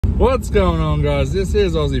What's going on, guys? This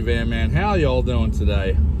is Aussie Van Man. How y'all doing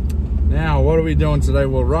today? Now, what are we doing today?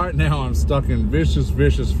 Well, right now I'm stuck in vicious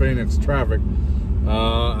Phoenix traffic.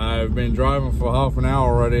 I've been driving for half an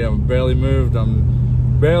hour already. I've barely moved.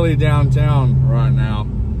 I'm barely downtown right now.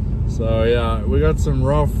 So yeah, we got some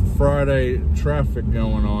rough Friday traffic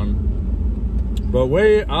going on. But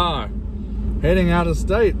we are heading out of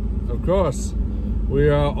state, of course. We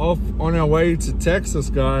are off on our way to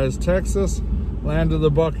Texas, guys. Texas, land of the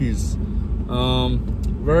Buckies.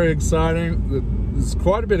 Very exciting. There's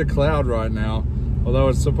quite a bit of cloud right now, although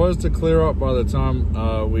it's supposed to clear up by the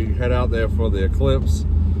time we head out there for the eclipse.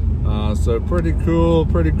 So pretty cool.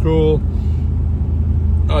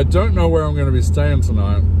 I don't know where I'm going to be staying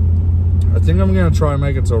tonight. I think I'm going to try and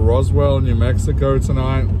make it to Roswell, New Mexico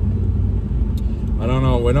tonight. I don't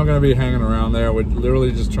know. We're not going to be hanging around there. We're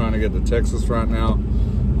literally just trying to get to Texas right now.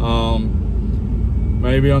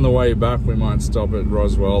 Maybe on the way back we might stop at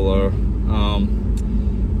Roswell though.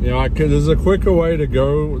 You know, there's a quicker way to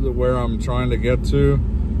go where I'm trying to get to,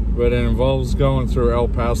 but it involves going through El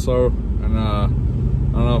Paso. And I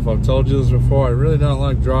don't know if I've told you this before, I really don't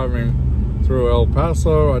like driving through El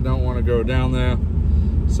Paso. I don't want to go down there.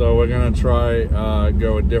 So we're gonna try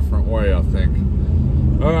go a different way, I think.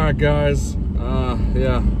 All right, guys.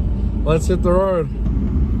 Yeah, let's hit the road.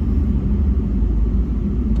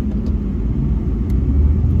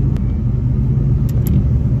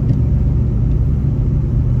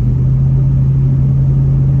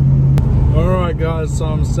 All right, guys. So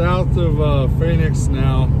I'm south of Phoenix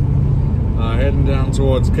now, heading down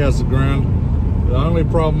towards Casa Grande. The only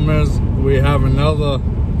problem is we have another.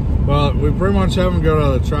 Well, we pretty much haven't got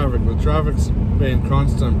out of the traffic. The traffic's been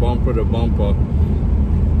constant bumper to bumper.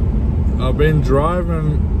 I've been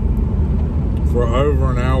driving for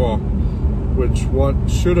over an hour, which what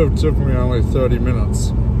should have took me only 30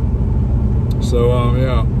 minutes. So,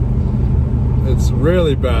 yeah, it's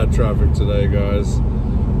really bad traffic today, guys.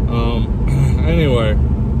 Anyway,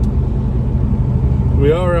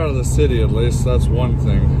 we are out of the city at least, that's one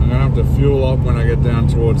thing. I'm gonna have to fuel up when I get down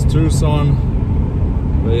towards Tucson.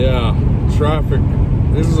 But yeah, traffic,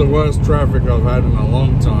 this is the worst traffic I've had in a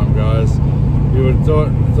long time, guys. You would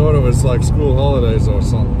have thought it was like school holidays or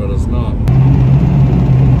something, but it's not.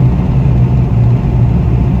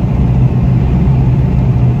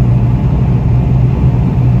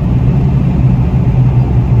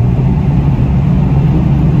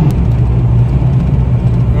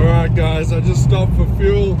 Alright guys, I just stopped for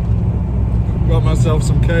fuel. Got myself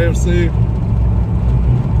some KFC.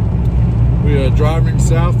 We are driving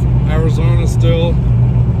south Arizona still.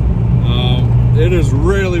 It is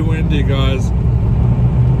really windy, guys.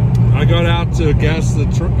 I got out to gas the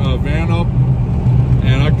van up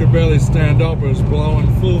and I could barely stand up. It was blowing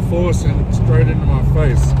full force and straight into my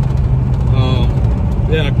face.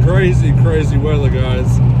 Yeah, crazy weather,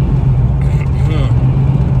 guys.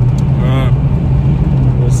 Alright,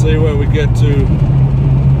 we'll see where we get to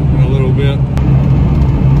in a little bit.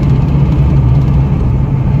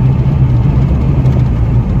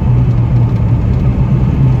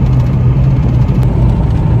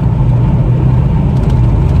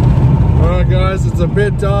 Guys, it's a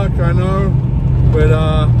bit dark, I know, but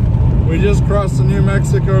we just crossed the New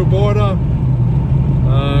Mexico border.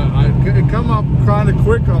 It come up kind of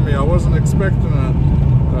quick on me. I wasn't expecting it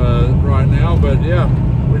right now, but yeah,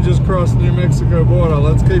 we just crossed New Mexico border.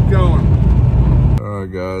 Let's keep going. All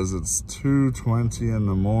right, guys, it's 2:20 in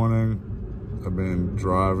the morning. I've been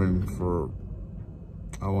driving for,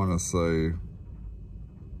 I want to say,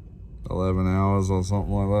 11 hours or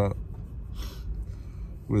something like that.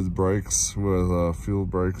 With brakes, with fuel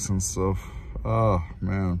brakes and stuff. Oh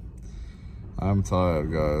man, I'm tired,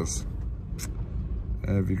 guys.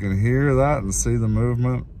 And if you can hear that and see the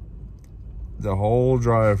movement, the whole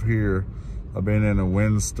drive here, I've been in a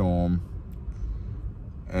windstorm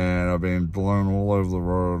and I've been blown all over the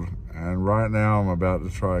road. And right now I'm about to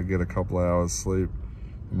try to get a couple of hours sleep.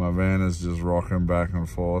 And my van is just rocking back and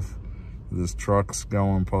forth. This truck's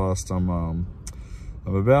going past. I'm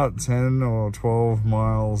about 10 or 12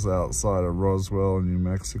 miles outside of Roswell, New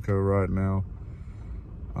Mexico right now.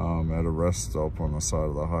 At a rest stop on the side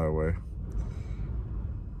of the highway.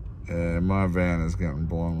 And my van is getting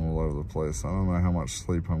blown all over the place. I don't know how much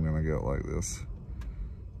sleep I'm gonna get like this,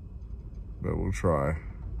 but we'll try.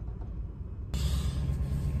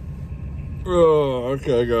 Oh,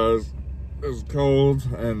 okay guys. It's cold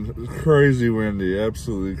and crazy windy,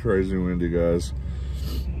 absolutely crazy windy, guys.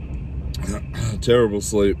 Terrible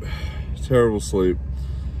sleep.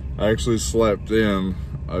 I actually slept in.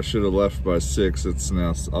 I should have left by 6. It's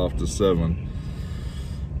now after 7.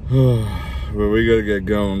 But we gotta get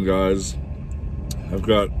going, guys. I've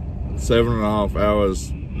got 7.5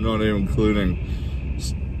 hours, not including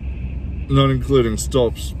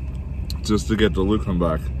stops, just to get to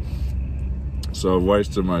Lukenbach. So I've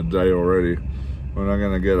wasted my day already. We're not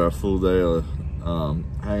gonna get a full day of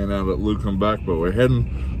hanging out at Lukenbach, but we're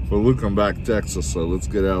heading for Lukenbach, Texas, so let's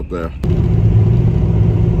get out there.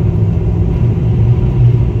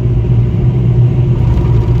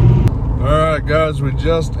 Alright guys, we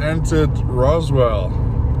just entered Roswell.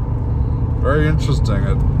 Very interesting.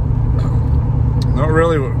 Not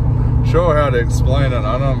really sure how to explain it.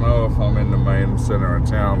 I don't know if I'm in the main center of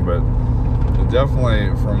town, but it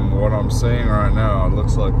definitely, from what I'm seeing right now, it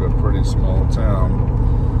looks like a pretty small town.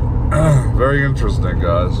 Very interesting,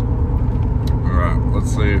 guys. Alright,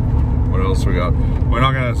 let's see what else we got. We're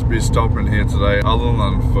not going to be stopping here today other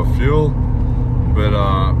than for fuel, but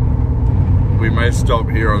we may stop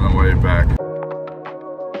here on the way back.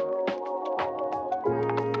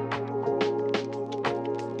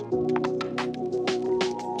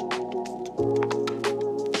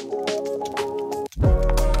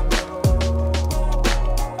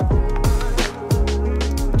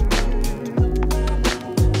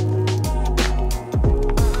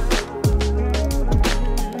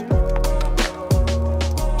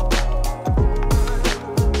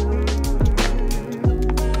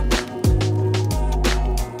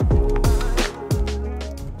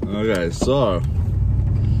 Okay, so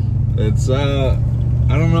it's I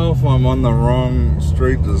don't know if I'm on the wrong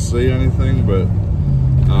street to see anything, but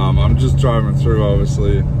I'm just driving through,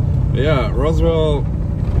 obviously. But yeah, Roswell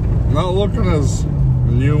not looking as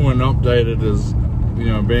new and updated as,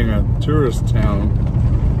 you know, being a tourist town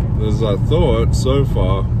as I thought so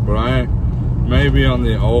far, but I may be on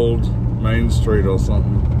the old main street or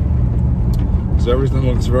something, because everything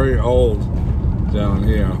looks very old down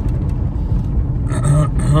here.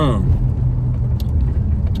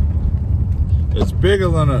 It's bigger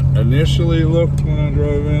than it initially looked when I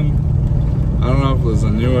drove in. I don't know if there's a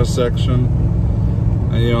newer section.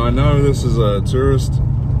 And you know, I know this is a touristy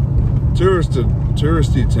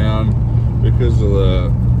town because of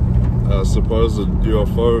the supposed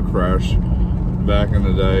UFO crash back in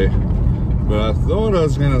the day. But I thought I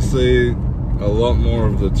was gonna see a lot more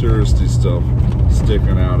of the touristy stuff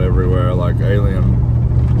sticking out everywhere, like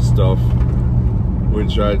alien stuff,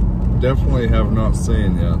 which I definitely have not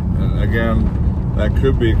seen yet. And again, that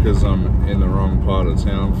could be because I'm in the wrong part of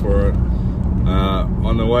town for it.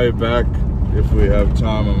 On the way back, if we have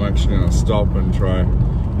time, I'm actually going to stop and try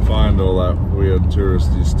find all that weird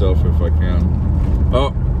touristy stuff if I can.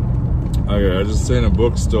 Oh, okay, I just seen a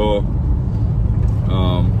bookstore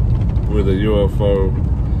with a UFO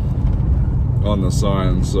on the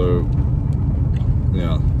sign, so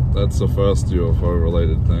yeah, that's the first UFO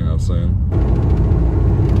related thing I've seen.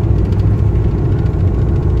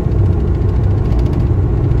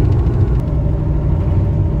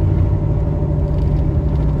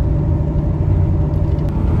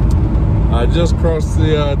 I just crossed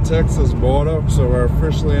the Texas border, so we're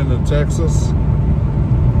officially into Texas.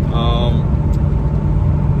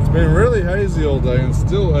 It's been really hazy all day and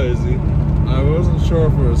still hazy. I wasn't sure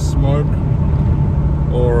if it was smoke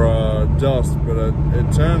or dust, but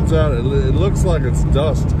it turns out it looks like it's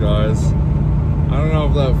dust, guys. I don't know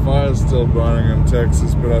if that fire's still burning in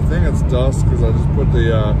Texas, but I think it's dust because I just put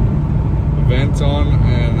the vent on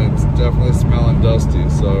and it's definitely smelling dusty,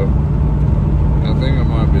 so I think it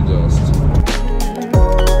might be dust.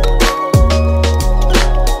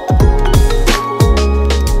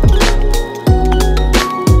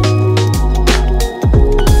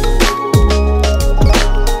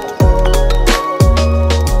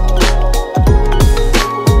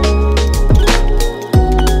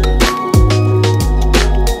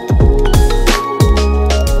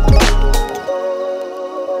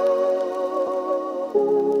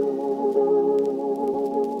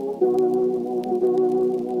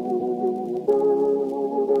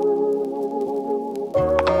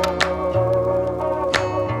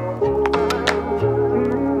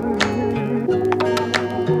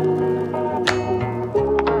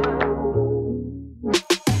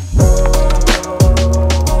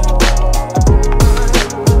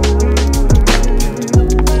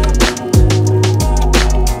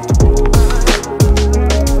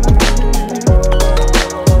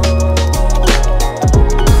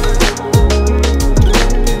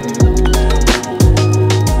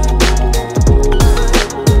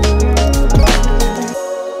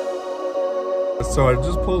 So I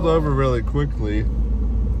just pulled over really quickly.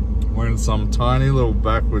 We're in some tiny little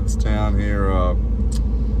backwoods town here,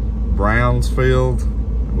 Brownsfield.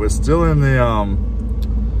 We're still in the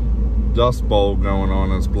dust bowl going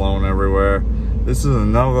on. It's blowing everywhere. This is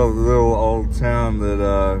another little old town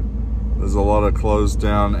that There's a lot of closed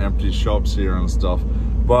down, empty shops here and stuff.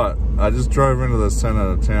 But I just drove into the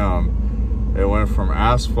center of town. It went from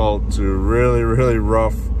asphalt to really, really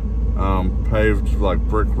rough, paved like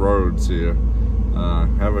brick roads here.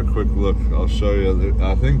 Have a quick look. I'll show you.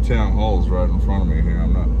 I think Town Hall's right in front of me here.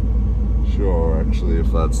 I'm not sure actually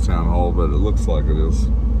if that's Town Hall, but it looks like it is.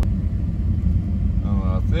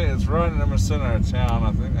 I think it's right in the center of town.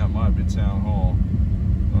 I think that might be Town Hall.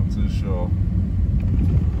 Not too sure.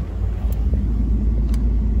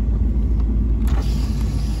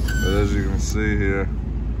 But as you can see here,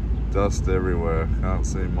 dust everywhere. Can't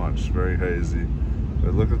see much. Very hazy.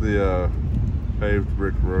 But look at the paved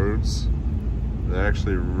brick roads. They're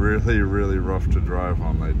actually really, really rough to drive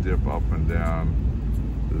on. They dip up and down.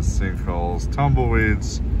 There's sinkholes,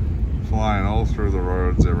 tumbleweeds flying all through the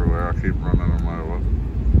roads everywhere. I keep running them over.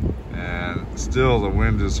 And still the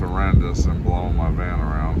wind is horrendous and blowing my van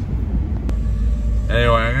around.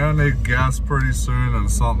 Anyway, I'm gonna need gas pretty soon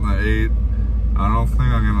and something to eat. I don't think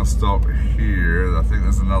I'm gonna stop here. I think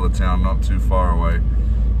there's another town not too far away.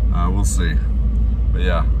 We'll see. But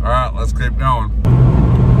yeah, all right, let's keep going.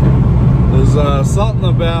 There's something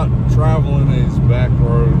about traveling these back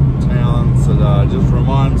road towns that just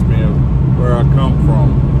reminds me of where I come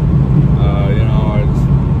from. You know, I was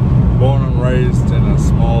born and raised in a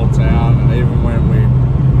small town, and even when we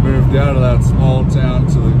moved out of that small town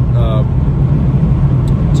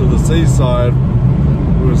to the seaside,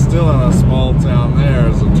 we were still in a small town there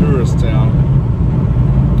as a tourist town,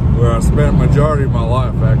 where I spent majority of my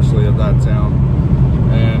life actually at that town.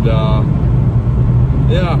 And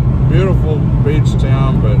yeah, beautiful beach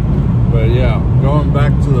town, but yeah, going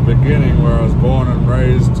back to the beginning where I was born and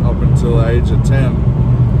raised up until the age of 10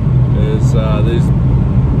 is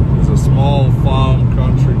a small farm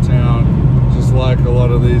country town, just like a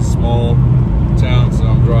lot of these small towns that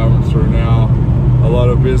I'm driving through now. A lot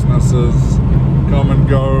of businesses come and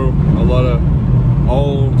go, a lot of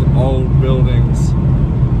old buildings,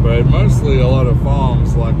 but mostly a lot of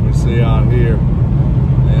farms like we see out here.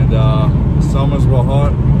 And summers were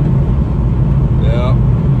hot, yeah,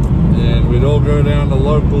 and we'd all go down to the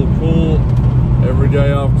local pool every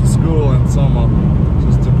day after school in summer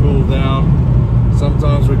just to cool down.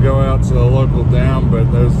 Sometimes we'd go out to the local dam,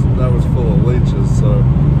 but that was full of leeches, so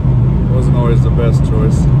it wasn't always the best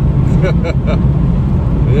choice.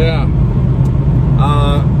 Yeah.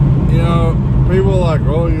 You know, people are like,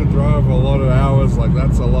 oh, you drive a lot of hours, like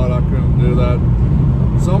that's a lot, I couldn't do that.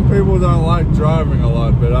 Some people don't like driving a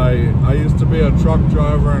lot, but I used to be a truck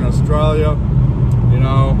driver in Australia, you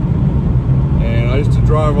know, and I used to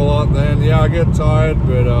drive a lot then. Yeah, I get tired,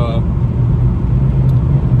 but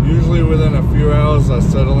usually within a few hours I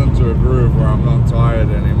settle into a groove where I'm not tired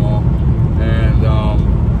anymore. And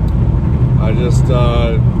I just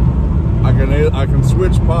I can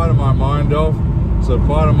switch part of my mind off. So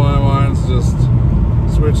part of my mind's just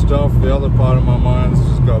switched off, the other part of my mind's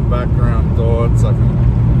just got background thoughts. I can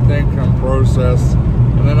think and process,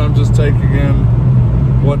 and then I'm just taking in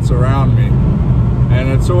what's around me. And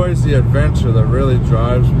it's always the adventure that really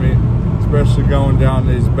drives me, especially going down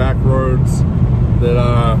these back roads that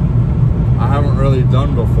I haven't really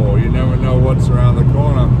done before. You never know what's around the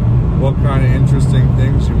corner, what kind of interesting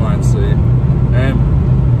things you might see. And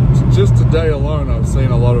just today alone, I've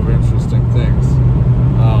seen a lot of interesting things.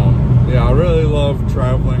 Yeah, I really love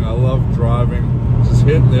traveling. I love driving, just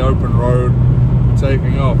hitting the open road,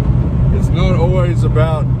 taking off. It's not always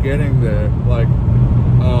about getting there. Like,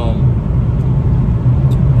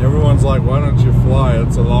 everyone's like, why don't you fly?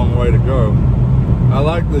 It's a long way to go. I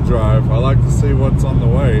like the drive. I like to see what's on the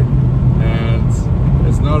way. And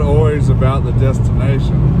it's not always about the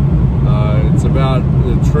destination. It's about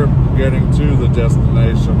the trip getting to the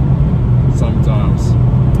destination sometimes.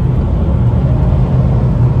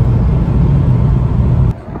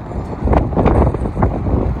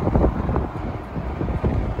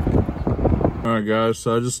 Alright guys,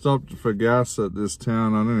 so I just stopped for gas at this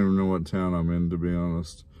town. I don't even know what town I'm in, to be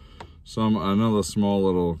honest. Another small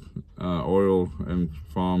little oil and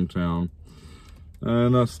farm town.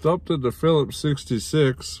 And I stopped at the Phillips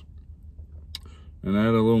 66 and I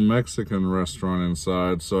had a little Mexican restaurant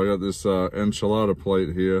inside. So I got this enchilada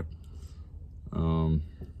plate here.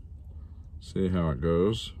 See how it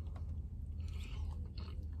goes.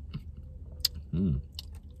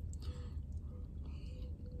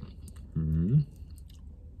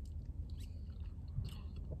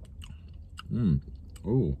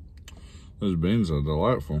 Oh, those beans are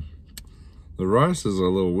delightful. The rice is a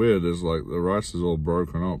little weird. It's like the rice is all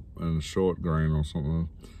broken up and short grain or something.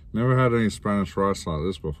 Never had any Spanish rice like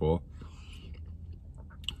this before.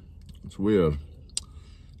 It's weird.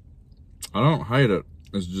 I don't hate it.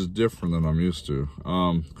 It's just different than I'm used to.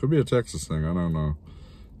 Could be a Texas thing, I don't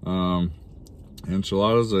know.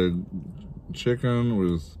 Enchiladas are chicken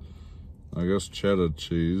with, I guess, cheddar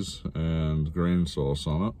cheese and green sauce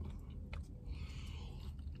on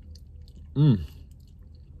it.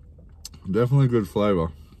 Definitely good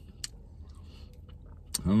flavor.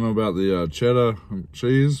 I don't know about the cheddar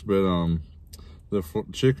cheese, but the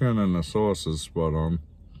chicken and the sauce is spot on.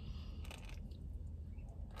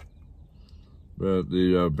 But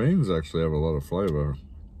the beans actually have a lot of flavor.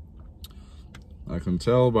 I can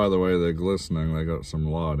tell by the way they're glistening, they got some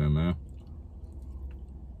lard in there.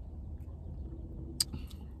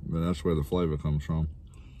 But that's where the flavor comes from.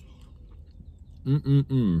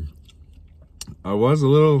 I was a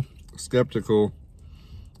little skeptical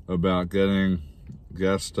about getting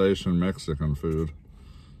gas station Mexican food,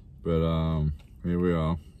 but here we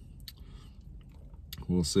are.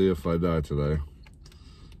 We'll see if I die today.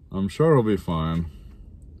 I'm sure it'll be fine.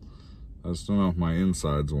 I just don't know if my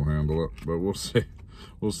insides will handle it, but we'll see.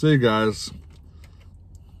 We'll see, guys.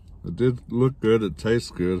 It did look good, it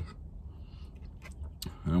tastes good,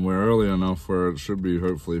 and we're early enough where it should be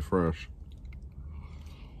hopefully fresh.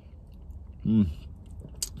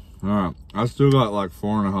 Alright, I still got like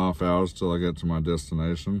 4.5 hours till I get to my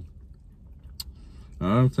destination. I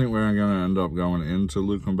don't think we're gonna end up going into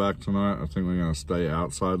Lukenbach tonight. I think we're gonna stay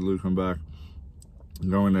outside Lukenbach,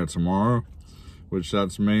 going there tomorrow, which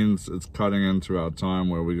that means it's cutting into our time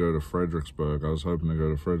where we go to Fredericksburg. I was hoping to go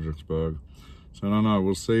to Fredericksburg. So I don't know,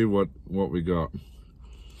 we'll see what we got.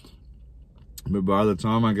 But by the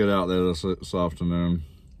time I get out there this afternoon,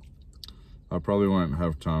 I probably won't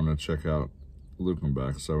have time to check out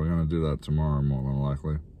Lukenbach, so we're gonna do that tomorrow more than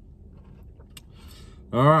likely.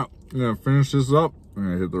 All right, I'm gonna finish this up. I'm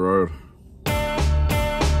gonna hit the road.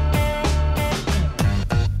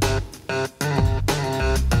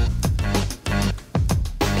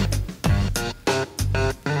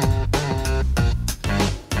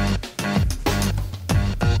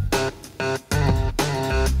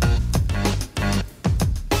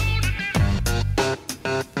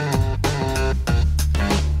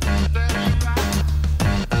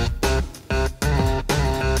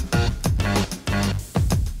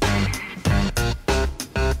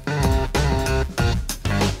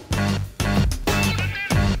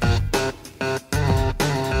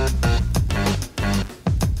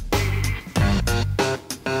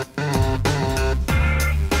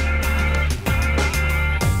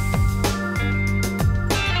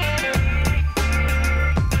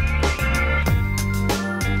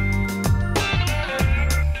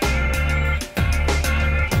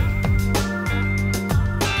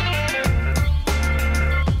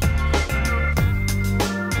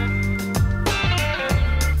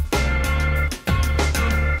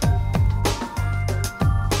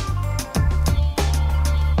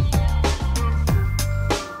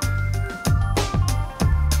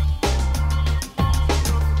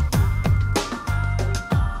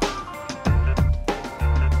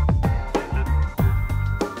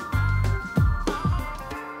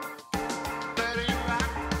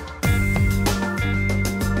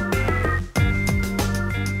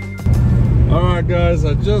 Guys,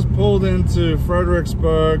 I just pulled into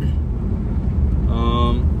Fredericksburg.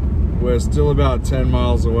 We're still about 10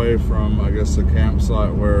 miles away from, I guess, the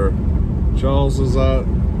campsite where Charles is at.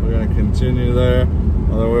 We're going to continue there.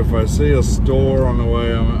 Although if I see a store on the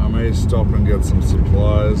way, I may stop and get some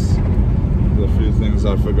supplies. There's a few things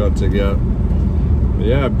I forgot to get. But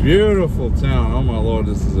yeah, beautiful town. Oh my Lord,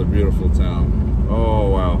 this is a beautiful town. Oh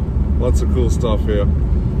wow, lots of cool stuff here.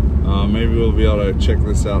 Maybe we'll be able to check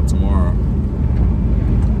this out tomorrow.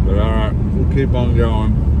 But alright, we'll keep on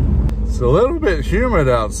going. It's a little bit humid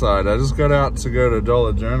outside. I just got out to go to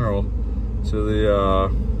Dollar General to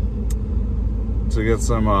the to get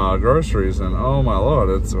some groceries, and oh my Lord,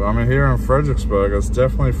 I'm here in Fredericksburg. It's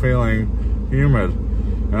definitely feeling humid,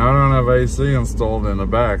 and I don't have AC installed in the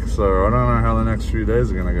back, so I don't know how the next few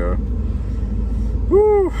days are gonna go.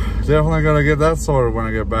 Woo! Definitely gonna get that sorted when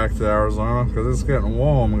I get back to Arizona, because it's getting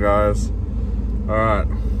warm, guys. All right.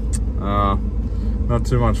 Not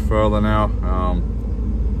too much further now.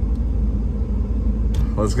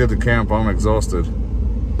 Let's get to camp. I'm exhausted.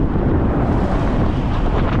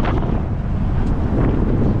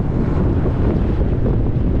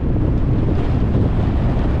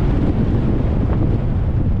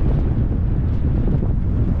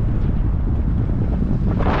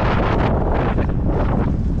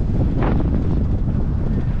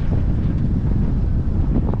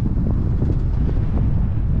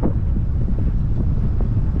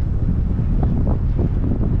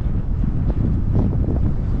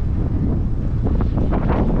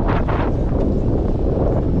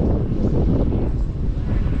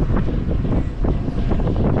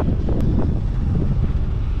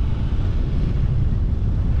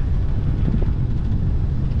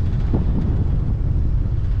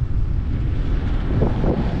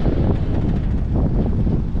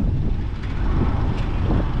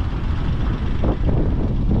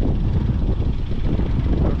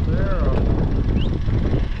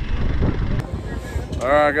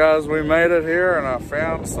 Alright guys, we made it here and I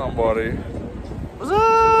found somebody. What's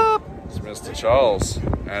up? It's Mr. Charles.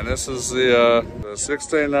 And this is the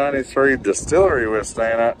 1693 distillery we're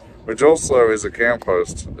staying at, which also is a camp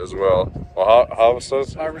host as well. Or Harvest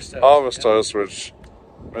Host? Harvest Host, which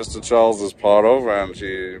Mr. Charles is part of, and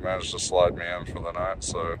he managed to slide me in for the night,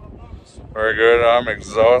 so very good. I'm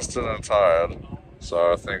exhausted and tired,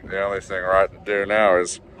 so I think the only thing right to do now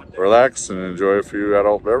is relax and enjoy a few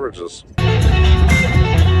adult beverages.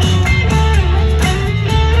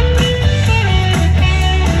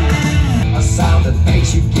 A sound that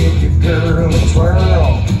makes you give your girl a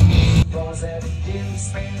twirl. Rose that you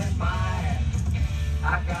spend mine.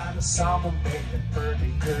 I got a song that make it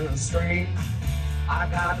pretty good straight. I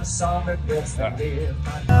got a song that gets to live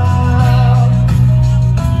my love.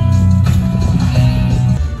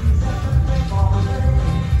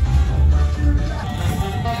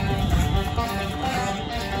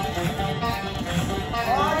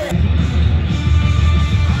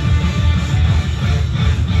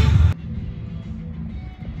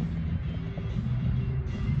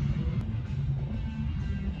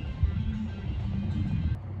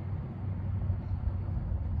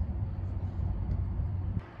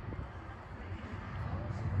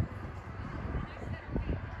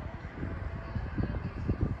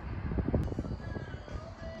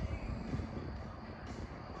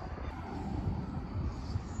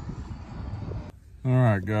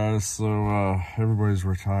 Alright guys, so everybody's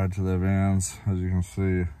retired to their vans, as you can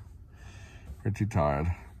see. Pretty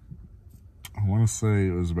tired. I want to say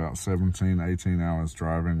it was about 17-18 hours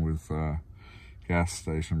driving with gas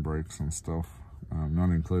station breaks and stuff,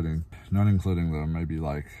 not including the maybe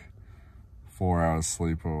like 4 hours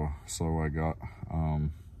sleep or so I got.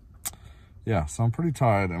 Yeah, so I'm pretty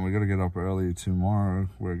tired and we got to get up early tomorrow.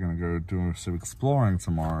 We're going to go do some exploring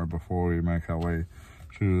tomorrow before we make our way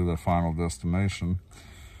to the final destination.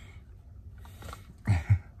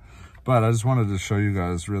 But I just wanted to show you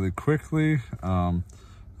guys really quickly. I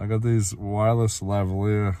got these wireless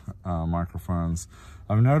lavalier microphones.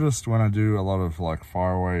 I've noticed when I do a lot of like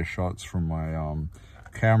far away shots from my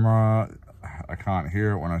camera, I can't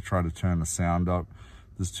hear it when I try to turn the sound up.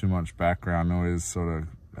 There's too much background noise sort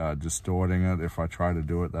of distorting it if I try to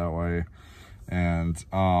do it that way. And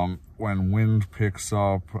when wind picks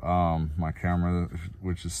up, my camera,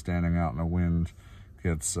 which is standing out in the wind,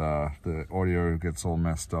 gets the audio gets all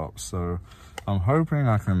messed up. So I'm hoping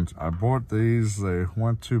I bought these. They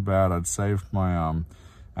weren't too bad. I'd saved my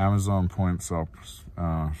Amazon points up,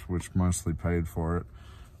 which mostly paid for it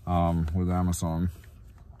with Amazon.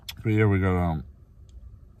 But yeah, we got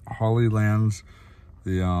Hollyland,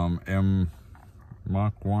 the M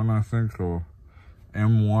Mark 1, I think, or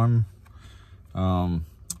M1.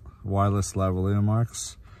 Wireless lavalier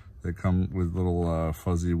mics. They come with little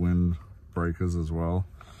fuzzy wind breakers as well.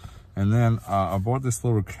 And then I bought this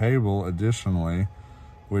little cable additionally,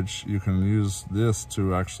 which you can use this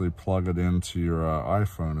to actually plug it into your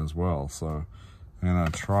iPhone as well. So I'm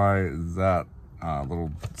gonna try that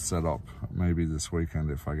little setup maybe this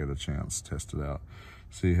weekend if I get a chance, test it out,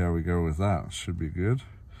 see how we go with that. Should be good.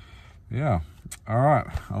 Yeah, all right,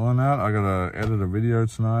 other than that, I gotta edit a video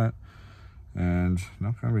tonight and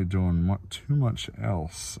not gonna be doing too much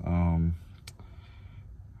else.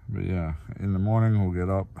 But yeah, in the morning we'll get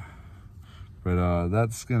up. But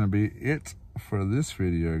that's gonna be it for this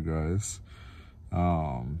video, guys.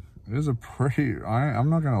 It was a pretty, I'm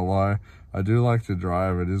not gonna lie, I do like to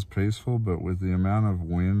drive. It is peaceful, but with the amount of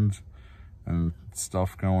wind and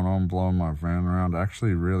stuff going on blowing my van around, I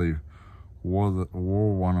actually really wore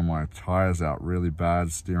one of my tires out really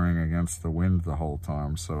bad, steering against the wind the whole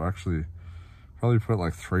time. So actually probably put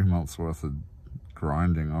like 3 months worth of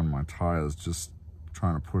grinding on my tires just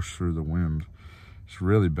trying to push through the wind. It's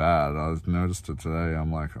really bad. I noticed it today.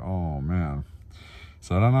 I'm like, oh man.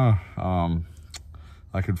 So I don't know.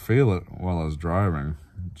 I could feel it while I was driving,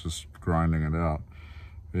 just grinding it out.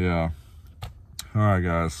 Yeah. All right,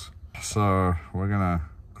 guys. So we're gonna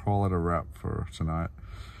call it a wrap for tonight.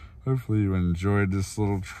 Hopefully you enjoyed this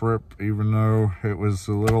little trip, even though it was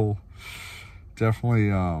a little, definitely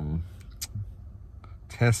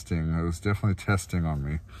testing. It was definitely testing on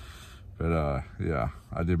me. But yeah,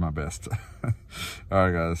 I did my best. All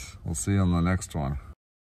right, guys. We'll see you on the next one.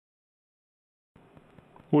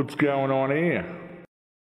 What's going on here?